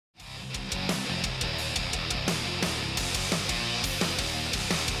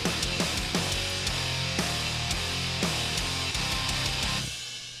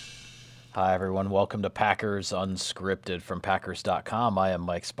Hi, everyone. Welcome to Packers Unscripted from Packers.com. I am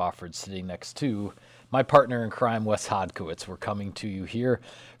Mike Spofford, sitting next to my partner in crime, Wes Hodkiewicz. We're coming to you here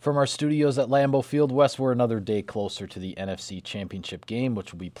from our studios at Lambeau Field. Wes, we're another day closer to the NFC Championship game,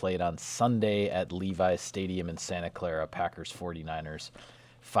 which will be played on Sunday at Levi's Stadium in Santa Clara. Packers 49ers,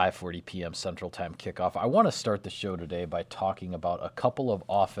 5:40 p.m. Central Time kickoff. I want to start the show today by talking about a couple of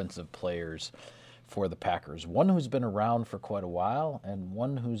offensive players for the Packers. One who's been around for quite a while and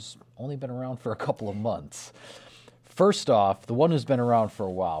one who's only been around for a couple of months. First off, the one who's been around for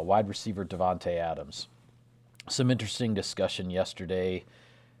a while, wide receiver Davante Adams. Some interesting discussion yesterday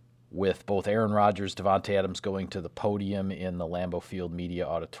with both Aaron Rodgers, Davante Adams going to the podium in the Lambeau Field Media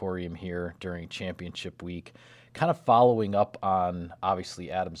Auditorium here during championship week, kind of following up on,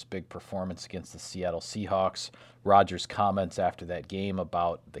 obviously, Adams' big performance against the Seattle Seahawks. Rodgers' comments after that game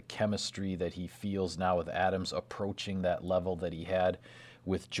about the chemistry that he feels now with Adams approaching that level that he had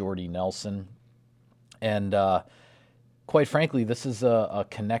with Jordy Nelson. And quite frankly, this is a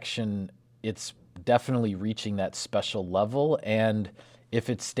connection. It's definitely reaching that special level. And if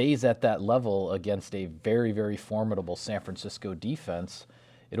it stays at that level against a very, very formidable San Francisco defense,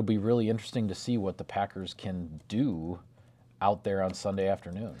 it'll be really interesting to see what the Packers can do out there on Sunday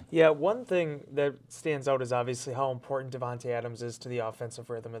afternoon. Yeah, one thing that stands out is obviously how important Davante Adams is to the offensive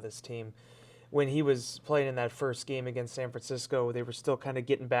rhythm of this team. When he was playing in that first game against San Francisco, they were still kind of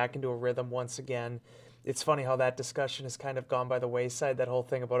getting back into a rhythm once again. It's funny how that discussion has kind of gone by the wayside, that whole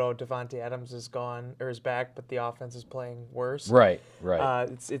thing about, Davante Adams is gone or is back, but the offense is playing worse. Right.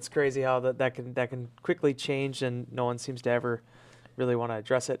 It's crazy how that can quickly change, and no one seems to ever really want to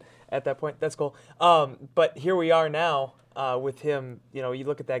address it at that point. That's cool. But here we are now with him. You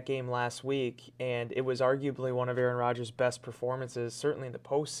look at that game last week, and it was arguably one of Aaron Rodgers' best performances, certainly in the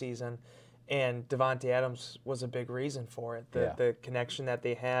postseason, and Davante Adams was a big reason for it. The connection that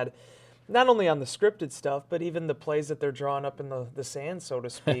they had, not only on the scripted stuff, but even the plays that they're drawing up in the sand, so to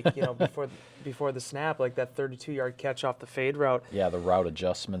speak, before the snap, like that 32-yard catch off the fade route. Yeah, the route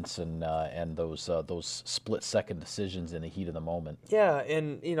adjustments and those split-second decisions in the heat of the moment. Yeah,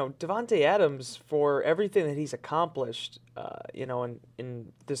 and, Davante Adams, for everything that he's accomplished,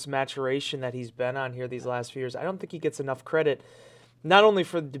 in this maturation that he's been on here these last few years, I don't think he gets enough credit, not only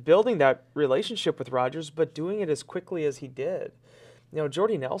for building that relationship with Rodgers, but doing it as quickly as he did.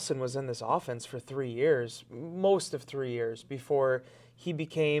 Jordy Nelson was in this offense for 3 years, most of 3 years, before he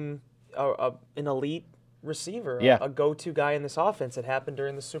became an elite receiver, a go-to guy in this offense. It happened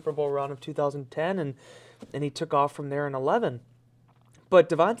during the Super Bowl run of 2010, and he took off from there in 11. But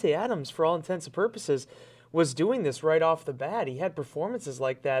Davante Adams, for all intents and purposes, was doing this right off the bat. He had performances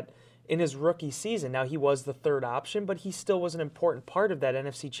like that in his rookie season. Now, he was the third option, but he still was an important part of that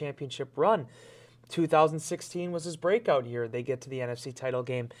NFC Championship run. 2016 was his breakout year. They get to the NFC title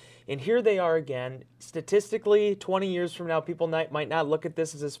game. And here they are again. Statistically, 20 years from now, people might not look at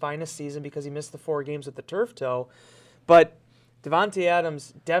this as his finest season because he missed the 4 games with the turf toe. But Davante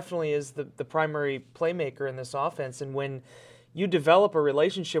Adams definitely is the primary playmaker in this offense. And when you develop a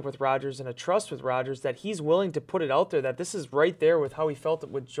relationship with Rodgers and a trust with Rodgers that he's willing to put it out there, that this is right there with how he felt it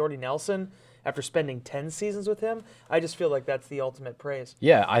with Jordy Nelson after spending 10 seasons with him, I just feel like that's the ultimate praise.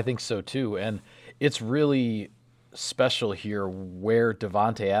 Yeah, I think so too. And it's really special here where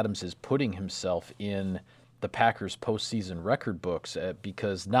Davante Adams is putting himself in the Packers postseason record books,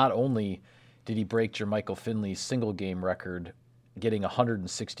 because not only did he break Jermichael Finley's single game record, getting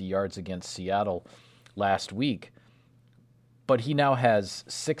 160 yards against Seattle last week, but he now has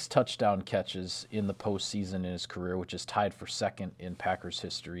 6 touchdown catches in the postseason in his career, which is tied for second in Packers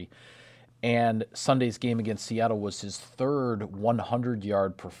history. And Sunday's game against Seattle was his third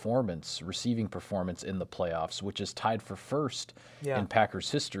 100-yard performance, receiving performance in the playoffs, which is tied for first in Packers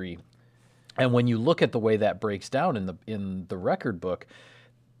history. And when you look at the way that breaks down in the record book,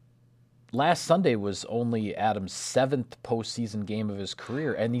 last Sunday was only Adams' 7th postseason game of his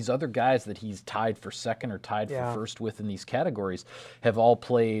career, and these other guys that he's tied for second or tied for first with in these categories have all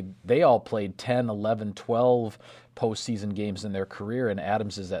played 10, 11, 12 postseason games in their career, and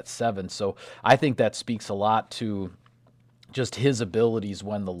Adams is at 7. So I think that speaks a lot to just his abilities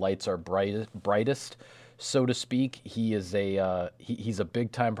when the lights are brightest, so to speak. He is he's a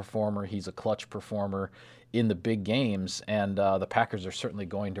big-time performer. He's a clutch performer in the big games, and the Packers are certainly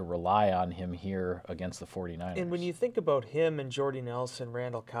going to rely on him here against the 49ers. And when you think about him and Jordy Nelson,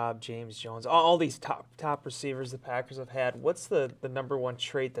 Randall Cobb, James Jones, all these top receivers the Packers have had, what's the number one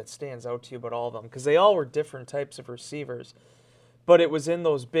trait that stands out to you about all of them? Because they all were different types of receivers, but it was in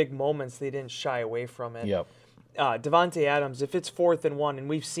those big moments they didn't shy away from it. Yep. Davante Adams, if it's 4th and 1, and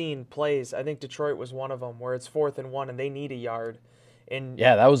we've seen plays, I think Detroit was one of them, where it's 4th and 1 and they need a yard, And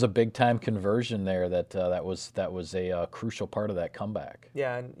Yeah, that was a big time conversion there. That was a crucial part of that comeback.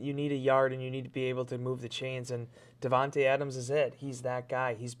 yeah, and you need a yard and you need to be able to move the chains. And Davante Adams is it. He's that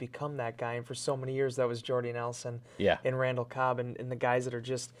guy. He's become that guy. And for so many years, that was Jordy Nelson Yeah. and Randall Cobb and the guys that are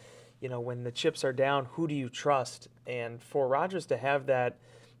just, when the chips are down, who do you trust? And for Rodgers to have that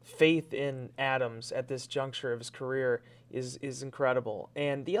faith in Adams at this juncture of his career is incredible.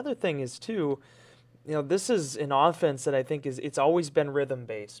 And the other thing is, too, this is an offense that I think it's always been rhythm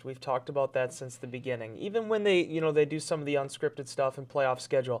based. We've talked about that since the beginning. Even when they do some of the unscripted stuff and playoff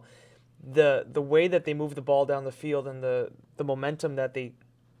schedule, the way that they move the ball down the field and the momentum that they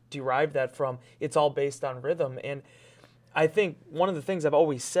derive that from, it's all based on rhythm. And I think one of the things I've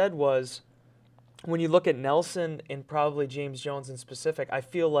always said was, when you look at Nelson and probably James Jones in specific, I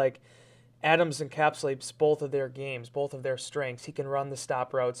feel like Adams encapsulates both of their games, both of their strengths. He can run the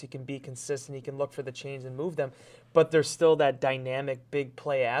stop routes. He can be consistent. He can look for the chains and move them. But there's still that dynamic big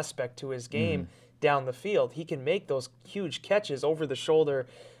play aspect to his game down the field. He can make those huge catches over the shoulder,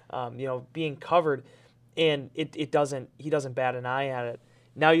 being covered, and he doesn't bat an eye at it.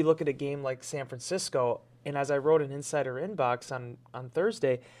 Now you look at a game like San Francisco, and as I wrote in Insider Inbox on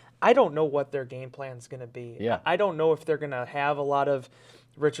Thursday, I don't know what their game plan is going to be. Yeah. I don't know if they're going to have a lot of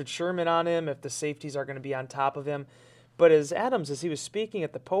Richard Sherman on him, if the safeties are going to be on top of him. But as he was speaking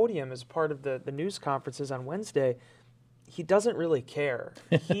at the podium as part of the news conferences on Wednesday, he doesn't really care.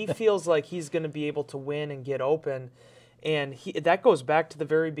 He feels like he's going to be able to win and get open. And that goes back to the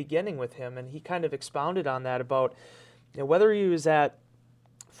very beginning with him. And he kind of expounded on that about whether he was at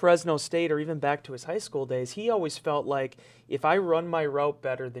Fresno State or even back to his high school days, he always felt like, if I run my route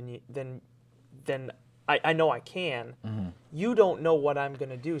better than I know I can, you don't know what I'm going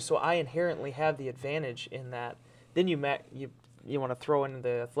to do. So I inherently have the advantage in that. Then you want to throw in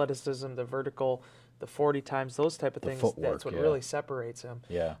the athleticism, the vertical, the 40 times, those type of things. Footwork, That's what really separates him.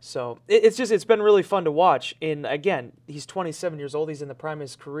 Yeah. So it's been really fun to watch. And again, he's 27 years old. He's in the prime of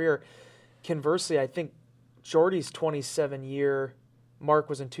his career. Conversely, I think Jordy's 27-year mark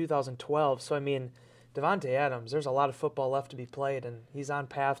was in 2012. So, I mean, Davante Adams, there's a lot of football left to be played, and he's on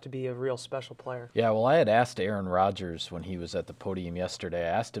path to be a real special player. Yeah, well, I had asked Aaron Rodgers when he was at the podium yesterday.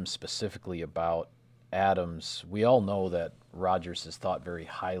 I asked him specifically about Adams. We all know that Rodgers has thought very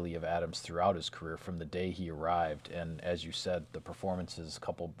highly of Adams throughout his career from the day he arrived. And as you said, the performances, a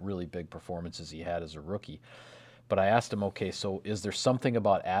couple really big performances he had as a rookie. But I asked him, okay, so is there something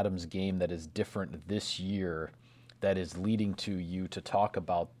about Adams' game that is different this year that is leading to you to talk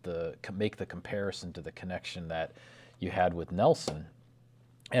about make the comparison to the connection that you had with Nelson?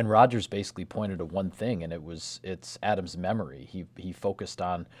 And Rodgers basically pointed to one thing, and it's Adams' memory. He focused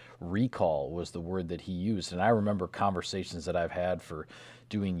on recall was the word that he used. And I remember conversations that I've had for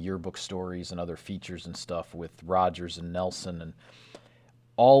doing yearbook stories and other features and stuff with Rodgers and Nelson, and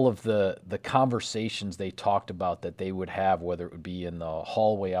all of the conversations they talked about that they would have, whether it would be in the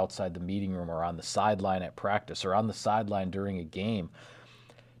hallway outside the meeting room or on the sideline at practice or on the sideline during a game,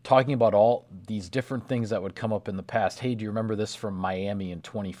 talking about all these different things that would come up in the past. Hey, do you remember this from Miami in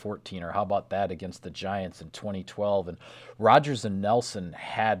 2014? Or how about that against the Giants in 2012? And Rodgers and Nelson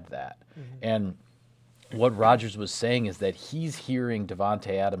had that. And what Rodgers was saying is that he's hearing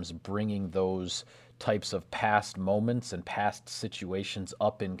Davante Adams bringing those types of past moments and past situations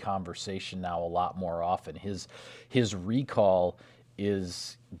up in conversation now a lot more often. His recall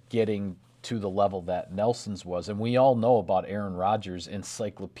is getting to the level that Nelson's was. And we all know about Aaron Rodgers'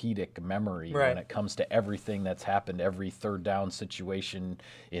 encyclopedic memory when it comes to everything that's happened, every third down situation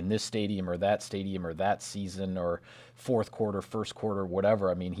in this stadium or that season or fourth quarter, first quarter,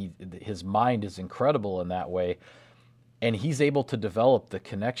 whatever. I mean, his mind is incredible in that way. And he's able to develop the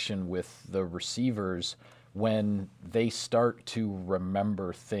connection with the receivers when they start to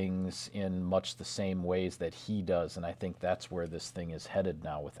remember things in much the same ways that he does. And I think that's where this thing is headed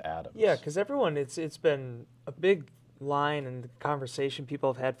now with Adams. Yeah, because everyone, it's been a big line and conversation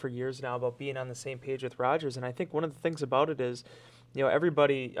people have had for years now about being on the same page with Rodgers. And I think one of the things about it is,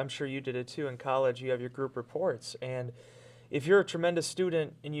 everybody, I'm sure you did it too in college, you have your group reports. And if you're a tremendous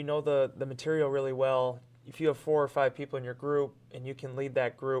student and you know the material really well, if you have 4 or 5 people in your group and you can lead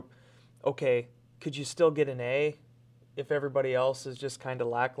that group, okay, could you still get an A if everybody else is just kind of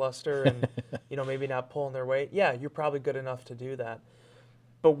lackluster and maybe not pulling their weight? Yeah, you're probably good enough to do that.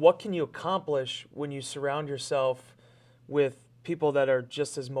 But what can you accomplish when you surround yourself with people that are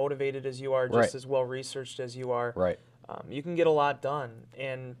just as motivated as you are, just as well researched as you are? Right. You can get a lot done.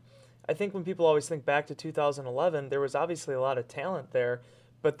 And I think when people always think back to 2011, there was obviously a lot of talent there,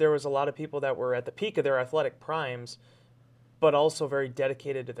 but there was a lot of people that were at the peak of their athletic primes, but also very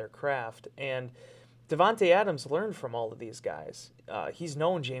dedicated to their craft. And Davante Adams learned from all of these guys. He's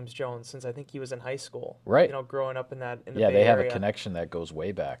known James Jones since I think he was in high school. Right. You know, growing up in the yeah, Bay they have Area. a connection that goes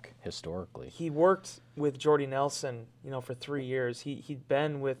way back historically. He worked with Jordy Nelson, you know, for 3 years. He'd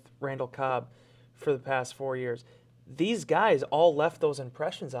been with Randall Cobb for the past 4 years. These guys all left those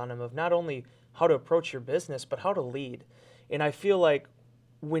impressions on him of not only how to approach your business, but how to lead. And I feel like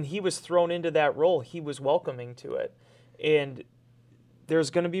when he was thrown into that role, he was welcoming to it. And there's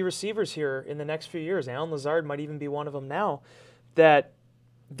going to be receivers here in the next few years. Allen Lazard might even be one of them now, that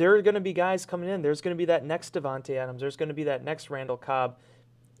there are going to be guys coming in. There's going to be that next Davante Adams. There's going to be that next Randall Cobb.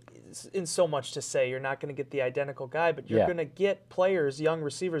 In so much to say, you're not going to get the identical guy, but you're going to get players, young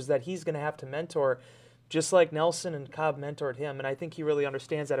receivers that he's going to have to mentor, just like Nelson and Cobb mentored him. And I think he really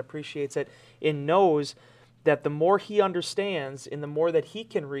understands that, appreciates it, and knows that the more he understands and the more that he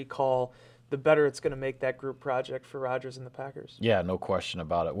can recall, the better it's going to make that group project for Rodgers and the Packers. Yeah, no question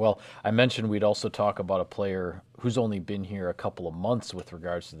about it. Well, I mentioned we'd also talk about a player who's only been here a couple of months with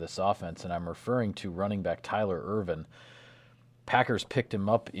regards to this offense, and I'm referring to running back Tyler Ervin. Packers picked him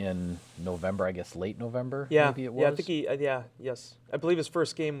up in November, I guess late November, maybe it was? Yeah, I think yes. I believe his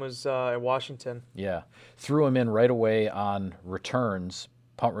first game was at Washington. Yeah. Threw him in right away on returns,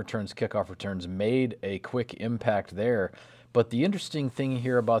 punt returns, kickoff returns, made a quick impact there. But the interesting thing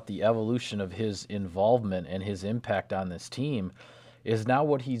here about the evolution of his involvement and his impact on this team is now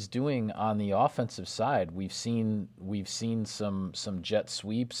what he's doing on the offensive side. We've seen some jet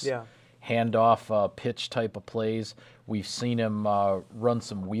sweeps, handoff pitch type of plays. We've seen him run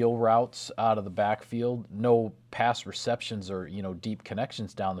some wheel routes out of the backfield. No pass receptions or deep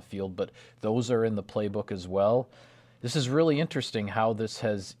connections down the field, but those are in the playbook as well. This is really interesting how this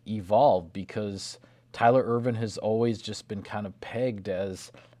has evolved, because Tyler Ervin has always just been kind of pegged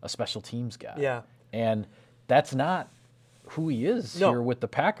as a special teams guy. Yeah. And that's not who he is here with the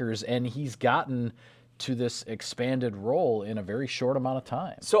Packers, and he's gotten to this expanded role in a very short amount of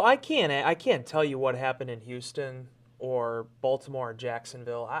time. So I can't tell you what happened in Houston or Baltimore or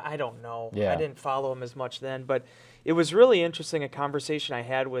Jacksonville. I don't know. Yeah. I didn't follow him as much then, but it was really interesting, a conversation I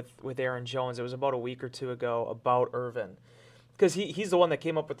had with Aaron Jones. It was about a week or two ago about Ervin. Because he's the one that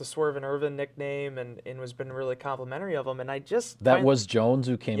came up with the Swervin' Irvin nickname and was been really complimentary of him. And I just was Jones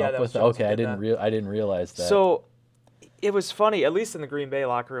who came up with it? Okay, I didn't realize that. So it was funny, at least in the Green Bay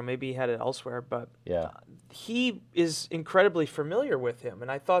locker room. Maybe he had it elsewhere, but he is incredibly familiar with him.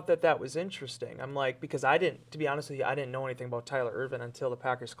 And I thought that was interesting. I'm like, because to be honest with you, I didn't know anything about Tyler Ervin until the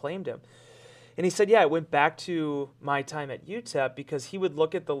Packers claimed him. And he said, yeah, it went back to my time at UTEP, because he would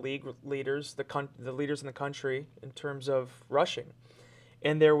look at the league leaders, the leaders in the country in terms of rushing.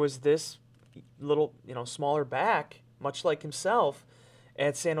 And there was this little, smaller back, much like himself,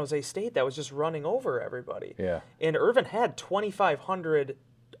 at San Jose State that was just running over everybody. Yeah. And Ervin had 2,500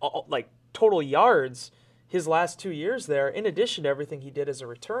 total yards his last 2 years there, in addition to everything he did as a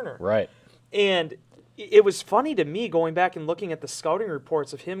returner. Right. And it was funny to me going back and looking at the scouting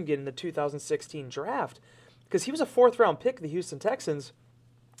reports of him getting the 2016 draft, because he was a fourth-round pick of the Houston Texans,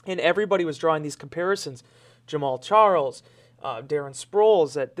 and everybody was drawing these comparisons. Jamal Charles, Darren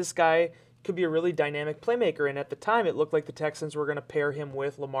Sproles, that this guy could be a really dynamic playmaker, and at the time it looked like the Texans were going to pair him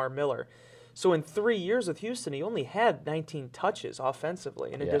with Lamar Miller. So in 3 years with Houston, he only had 19 touches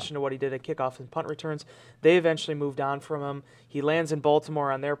offensively, in addition to what he did at kickoff and punt returns. They eventually moved on from him. He lands in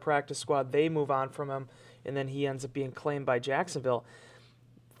Baltimore on their practice squad. They move on from him, and then he ends up being claimed by Jacksonville.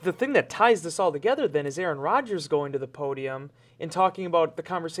 The thing that ties this all together then is Aaron Rodgers going to the podium and talking about the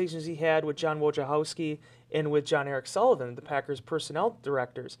conversations he had with John Wojciechowski and with John Eric Sullivan, the Packers personnel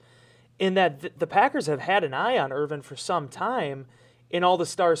directors, in that the Packers have had an eye on Ervin for some time, and all the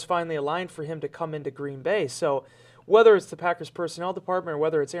stars finally aligned for him to come into Green Bay. So whether it's the Packers personnel department or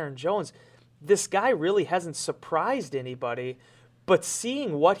whether it's Aaron Jones, this guy really hasn't surprised anybody. But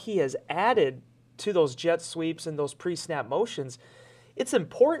seeing what he has added to those jet sweeps and those pre-snap motions, it's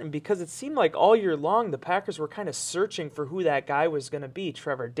important, because it seemed like all year long the Packers were kind of searching for who that guy was going to be.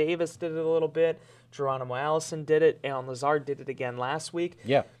 Trevor Davis did it a little bit. Geronimo Allison did it. Allen Lazard did it again last week.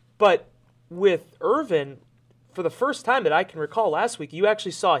 Yeah. But with Ervin, for the first time that I can recall last week, you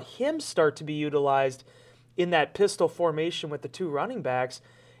actually saw him start to be utilized in that pistol formation with the two running backs,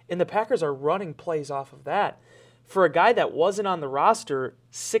 and the Packers are running plays off of that. For a guy that wasn't on the roster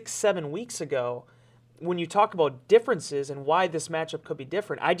 6-7 weeks ago, when you talk about differences and why this matchup could be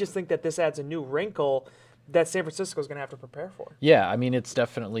different, I just think that this adds a new wrinkle that San Francisco is going to have to prepare for. Yeah, I mean, it's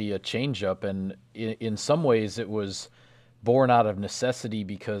definitely a change-up, and in some ways it was born out of necessity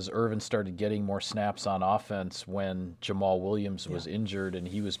because Irvin started getting more snaps on offense when Jamal Williams was injured and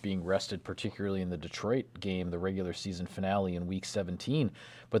he was being rested, particularly in the Detroit game, the regular season finale in Week 17.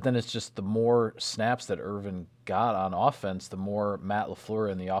 But then it's just the more snaps that Irvin got on offense, the more Matt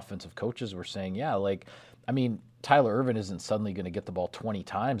LaFleur and the offensive coaches were saying, Tyler Irvin isn't suddenly going to get the ball 20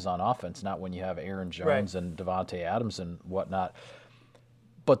 times on offense, not when you have Aaron Jones and Davante Adams and whatnot.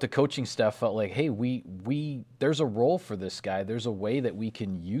 But the coaching staff felt like, hey, there's a role for this guy. There's a way that we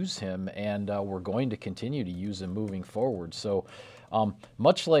can use him, and we're going to continue to use him moving forward. So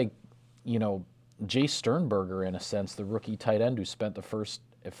much like, Jay Sternberger, in a sense, the rookie tight end who spent the first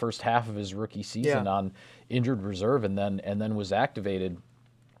half of his rookie season on injured reserve and then was activated.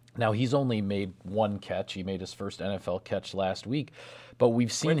 Now, he's only made one catch. He made his first NFL catch last week. But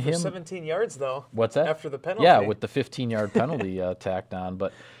we've seen him 17 yards, though. What's that? After the penalty. Yeah, with the 15-yard penalty tacked on.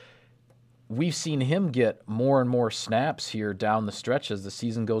 But we've seen him get more and more snaps here down the stretch as the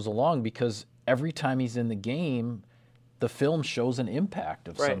season goes along because every time he's in the game, the film shows an impact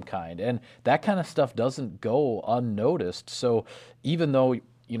of some kind. And that kind of stuff doesn't go unnoticed. So even though,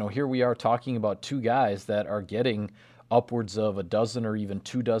 here we are talking about two guys that are getting upwards of a dozen or even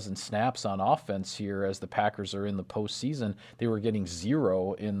 24 snaps on offense here as the Packers are in the postseason. They were getting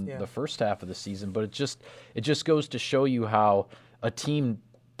 0 in the first half of the season, but it just goes to show you how a team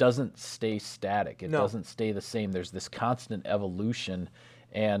doesn't stay static. It doesn't stay the same. There's this constant evolution,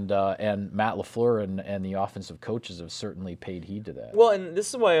 and Matt LaFleur and the offensive coaches have certainly paid heed to that. Well, and this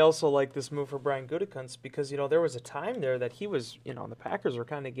is why I also like this move for Brian Gutekunst because, there was a time there that he was, the Packers were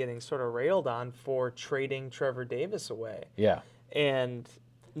kind of getting sort of railed on for trading Trevor Davis away. Yeah. And,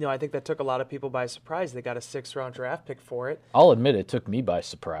 I think that took a lot of people by surprise. They got a 6th-round draft pick for it. I'll admit it took me by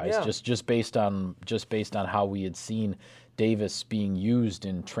surprise, Yeah. just based on how we had seen Davis being used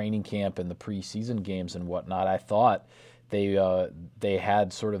in training camp and the preseason games and whatnot. I thought they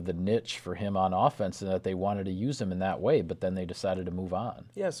had sort of the niche for him on offense and that they wanted to use him in that way, but then they decided to move on.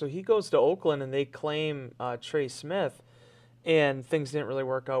 Yeah, so he goes to Oakland and they claim Trey Smith, and things didn't really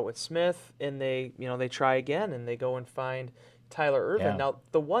work out with Smith, and they try again and they go and find Tyler Ervin. Yeah. Now,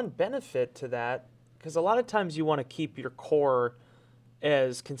 the one benefit to that, because a lot of times you want to keep your core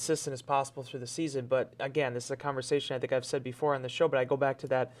as consistent as possible through the season, but again, this is a conversation I think I've said before on the show, but I go back to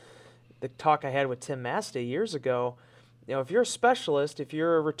the talk I had with Tim Mastey years ago. If you're a specialist, if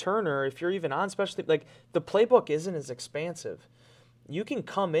you're a returner, if you're even on specialty, like the playbook isn't as expansive. You can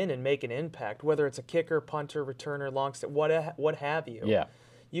come in and make an impact, whether it's a kicker, punter, returner, long step, what have you. Yeah.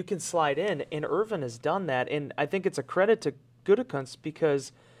 You can slide in, and Irvin has done that, and I think it's a credit to Gutekunst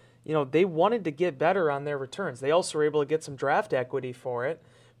because, they wanted to get better on their returns. They also were able to get some draft equity for it,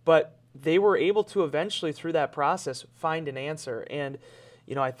 but they were able to eventually, through that process, find an answer. And,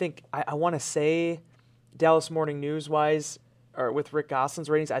 I think I want to say, Dallas Morning News-wise, or with Rick Gosselin's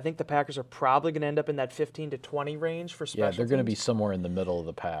ratings, I think the Packers are probably going to end up in that 15 to 20 range for special teams. Yeah, they're going to be somewhere in the middle of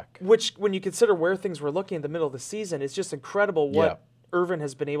the pack. Which, when you consider where things were looking in the middle of the season, it's just incredible what Irvin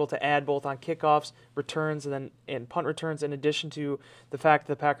has been able to add both on kickoffs, returns, and punt returns, in addition to the fact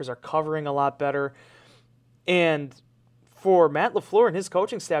that the Packers are covering a lot better. And for Matt LaFleur and his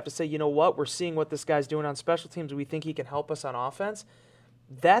coaching staff to say, we're seeing what this guy's doing on special teams, we think he can help us on offense,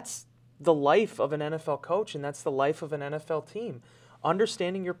 that's the life of an NFL coach, and that's the life of an NFL team.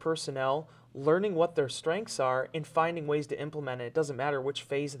 Understanding your personnel, learning what their strengths are, and finding ways to implement it. It doesn't matter which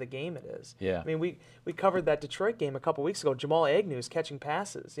phase of the game it is. Yeah. I mean, we covered that Detroit game a couple weeks ago. Jamal Agnew is catching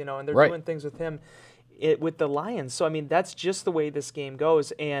passes, and they're doing things with him with the Lions. So, I mean, that's just the way this game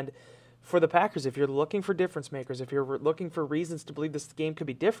goes. And for the Packers, if you're looking for difference makers, if you're looking for reasons to believe this game could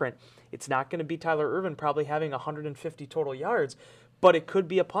be different, it's not going to be Tyler Ervin probably having 150 total yards, but it could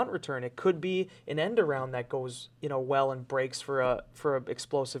be a punt return. It could be an end around that goes, well and breaks for a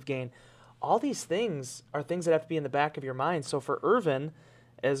explosive gain. All these things are things that have to be in the back of your mind. So for Ervin,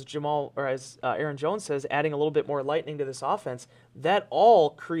 as Aaron Jones says, adding a little bit more lightning to this offense, that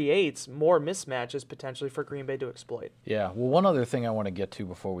all creates more mismatches potentially for Green Bay to exploit. Yeah, well, one other thing I want to get to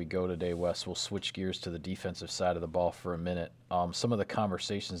before we go today, Wes, we'll switch gears to the defensive side of the ball for a minute. Some of the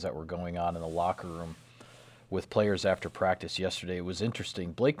conversations that were going on in the locker room with players after practice yesterday, it was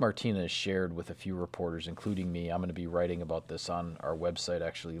interesting. Blake Martinez shared with a few reporters, including me, I'm going to be writing about this on our website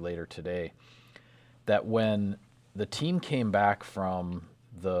actually later today, that when the team came back from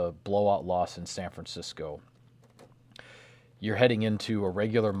the blowout loss in San Francisco, you're heading into a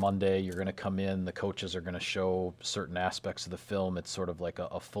regular Monday. You're going to come in. The coaches are going to show certain aspects of the film. It's sort of like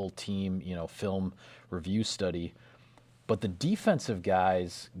a full team, film review study. But the defensive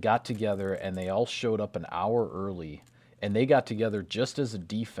guys got together and they all showed up an hour early, and they got together just as a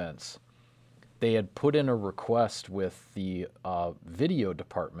defense they had put in a request with the video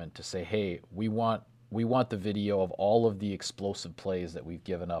department to say, hey, we want the video of all of the explosive plays that we've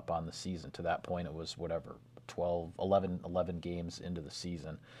given up on the season. To that point, it was whatever, 11 games into the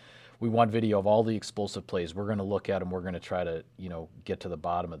season. We want video of all the explosive plays. We're going to look at them. We're going to try to, get to the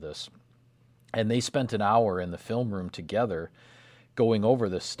bottom of this. And they spent an hour in the film room together going over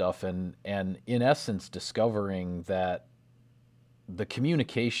this stuff and in essence discovering that the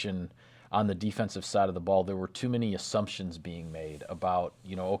communication on the defensive side of the ball, there were too many assumptions being made about,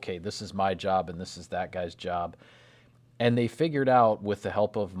 okay, this is my job and this is that guy's job. And they figured out with the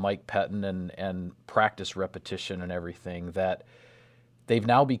help of Mike Pettine and practice repetition and everything that they've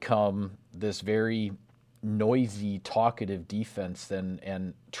now become this very noisy, talkative defense.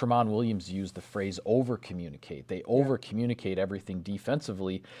 And Tramon Williams used the phrase over-communicate. They over-communicate everything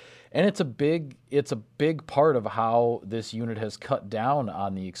defensively. And it's a big part of how this unit has cut down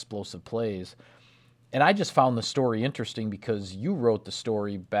on the explosive plays. And I just found the story interesting because you wrote the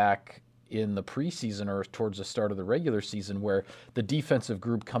story back in the preseason or towards the start of the regular season where the defensive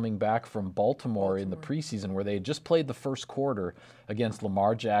group coming back from Baltimore in the preseason where they had just played the first quarter against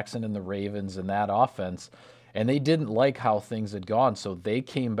Lamar Jackson and the Ravens and that offense, and they didn't like how things had gone. So they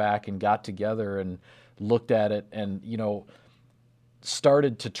came back and got together and looked at it and,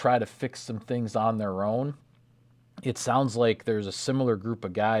 started to try to fix some things on their own. It sounds like there's a similar group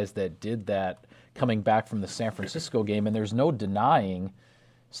of guys that did that coming back from the San Francisco game, and there's no denying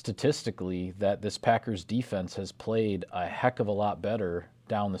statistically that this Packers defense has played a heck of a lot better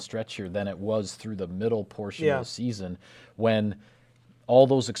down the stretch here than it was through the middle portion of the season when all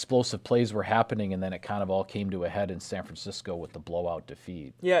those explosive plays were happening and then it kind of all came to a head in San Francisco with the blowout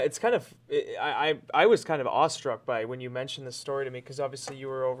defeat. Yeah, it's kind of I was kind of awestruck by when you mentioned this story to me because obviously you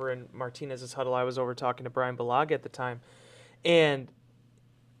were over in Martinez's huddle. I was over talking to Brian Balaga at the time. And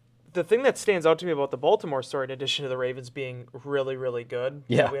the thing that stands out to me about the Baltimore story, in addition to the Ravens being really, really good,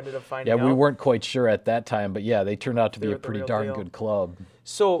 we ended up finding out. We weren't quite sure at that time, but they turned out to be a pretty darn good club.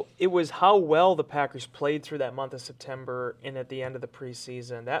 So it was how well the Packers played through that month of September and at the end of the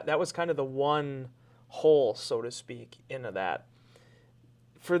preseason. That was kind of the one hole, so to speak, into that.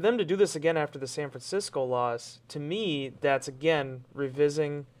 For them to do this again after the San Francisco loss, to me, that's again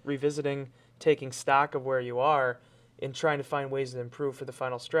revisiting, taking stock of where you are, and trying to find ways to improve for the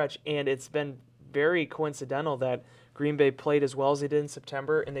final stretch. And it's been very coincidental that Green Bay played as well as they did in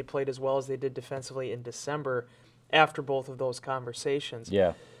September, and they played as well as they did defensively in December after both of those conversations.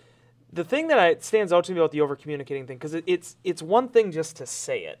 Yeah. The thing that stands out to me about the over-communicating thing, because it's one thing just to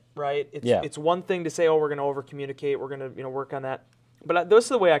say it, right? It's one thing to say, oh, we're going to over-communicate, we're going to work on that. But this is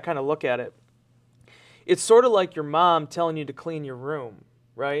the way I kind of look at it. It's sort of like your mom telling you to clean your room,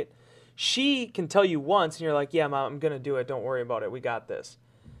 right? She can tell you once, and you're like, yeah, Mom, I'm going to do it. Don't worry about it. We got this.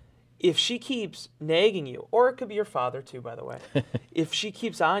 If she keeps nagging you, or it could be your father too, by the way. If she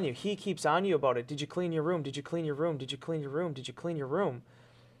keeps on you, he keeps on you about it. Did you clean your room? Did you clean your room? Did you clean your room? Did you clean your room?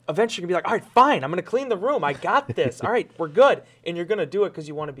 Eventually, you're going to be like, all right, fine. I'm going to clean the room. I got this. All right, we're good. And you're going to do it because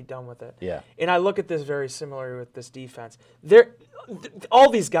you want to be done with it. Yeah. And I look at this very similarly with this defense. All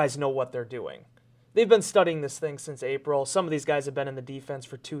these guys know what they're doing. They've been studying this thing since April. Some of these guys have been in the defense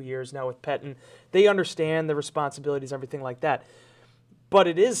for 2 years now with Pettine. They understand the responsibilities, everything like that. But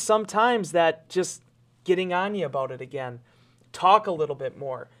it is sometimes that just getting on you about it again. Talk a little bit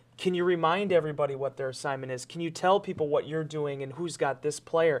more. Can you remind everybody what their assignment is? Can you tell people what you're doing and who's got this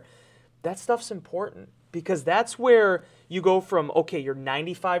player? That stuff's important because that's where you go from, okay, you're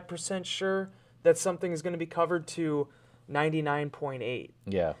 95% sure that something is going to be covered to 99.8.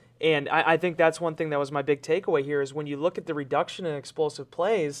 Yeah. And I think that's one thing that was my big takeaway here is when you look at the reduction in explosive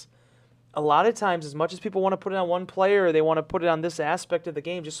plays, a lot of times as much as people want to put it on one player or they want to put it on this aspect of the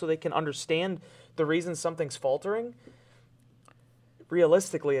game just so they can understand the reason something's faltering,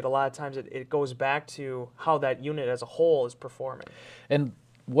 realistically, a lot of times it goes back to how that unit as a whole is performing. And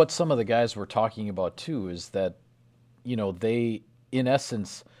what some of the guys were talking about too is that, they, in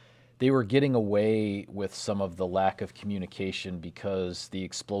essence, they were getting away with some of the lack of communication because the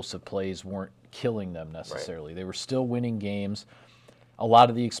explosive plays weren't killing them necessarily. Right. They were still winning games. A lot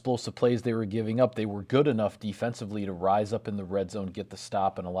of the explosive plays they were giving up, they were good enough defensively to rise up in the red zone, get the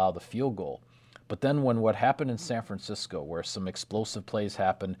stop, and allow the field goal. But then when what happened in San Francisco, where some explosive plays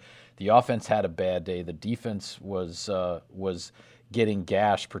happened, the offense had a bad day. The defense was getting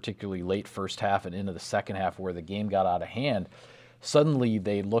gashed, particularly late first half and into the second half where the game got out of hand. Suddenly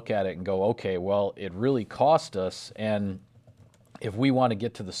they look at it and go, okay, well, it really cost us, and if we want to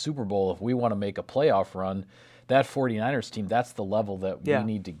get to the Super Bowl, if we want to make a playoff run, that 49ers team, that's the level that we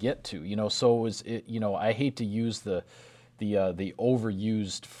need to get to. So it was, I hate to use the the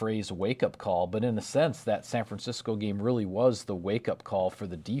overused phrase wake-up call, but in a sense, that San Francisco game really was the wake-up call for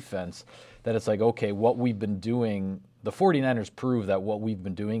the defense, that it's like, okay, what we've been doing, the 49ers prove that what we've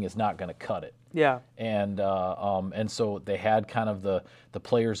been doing is not going to cut it. Yeah. And so they had kind of the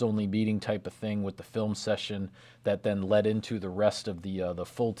players-only meeting type of thing with the film session that then led into the rest of the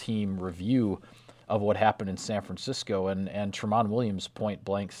full team review of what happened in San Francisco. And Tramon Williams point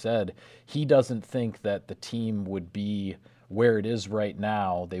blank said he doesn't think that the team would be where it is right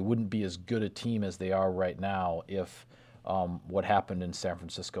now. They wouldn't be as good a team as they are right now if what happened in San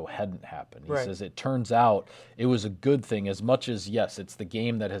Francisco hadn't happened. He says it turns out it was a good thing, as much as, yes, it's the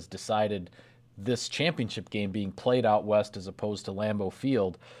game that has decided this championship game being played out west as opposed to Lambeau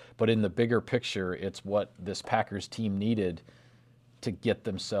Field, but in the bigger picture, it's what this Packers team needed to get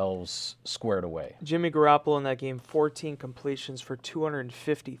themselves squared away. Jimmy Garoppolo in that game, 14 completions for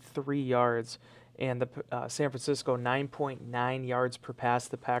 253 yards, and the San Francisco 9.9 yards per pass.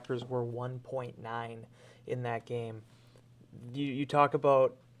 The Packers were 1.9 in that game. You talk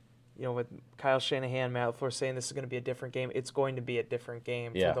about, with Kyle Shanahan, Matt LaFleur saying this is going to be a different game. It's going to be a different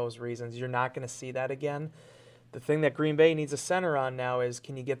game for those reasons. You're not going to see that again. The thing that Green Bay needs a center on now is,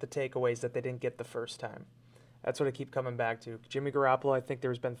 can you get the takeaways that they didn't get the first time? That's what I keep coming back to. Jimmy Garoppolo, I think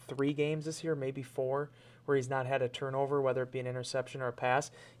there's been 3 games this year, maybe 4, where he's not had a turnover, whether it be an interception or a pass.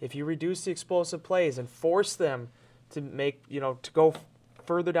 If you reduce the explosive plays and force them to make, to go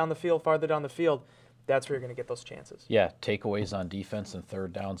farther down the field, that's where you're going to get those chances. Yeah, takeaways on defense and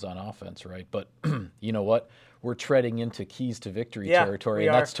third downs on offense, right? But you know what? We're treading into keys to victory territory,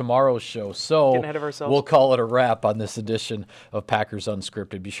 and that's tomorrow's show. So getting ahead of ourselves. We'll call it a wrap on this edition of Packers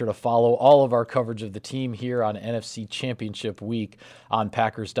Unscripted. Be sure to follow all of our coverage of the team here on NFC Championship Week on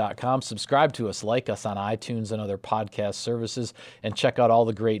Packers.com. Subscribe to us, like us on iTunes and other podcast services, and check out all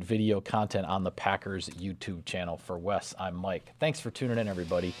the great video content on the Packers YouTube channel. For Wes, I'm Mike. Thanks for tuning in,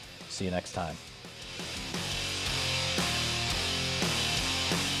 everybody. See you next time.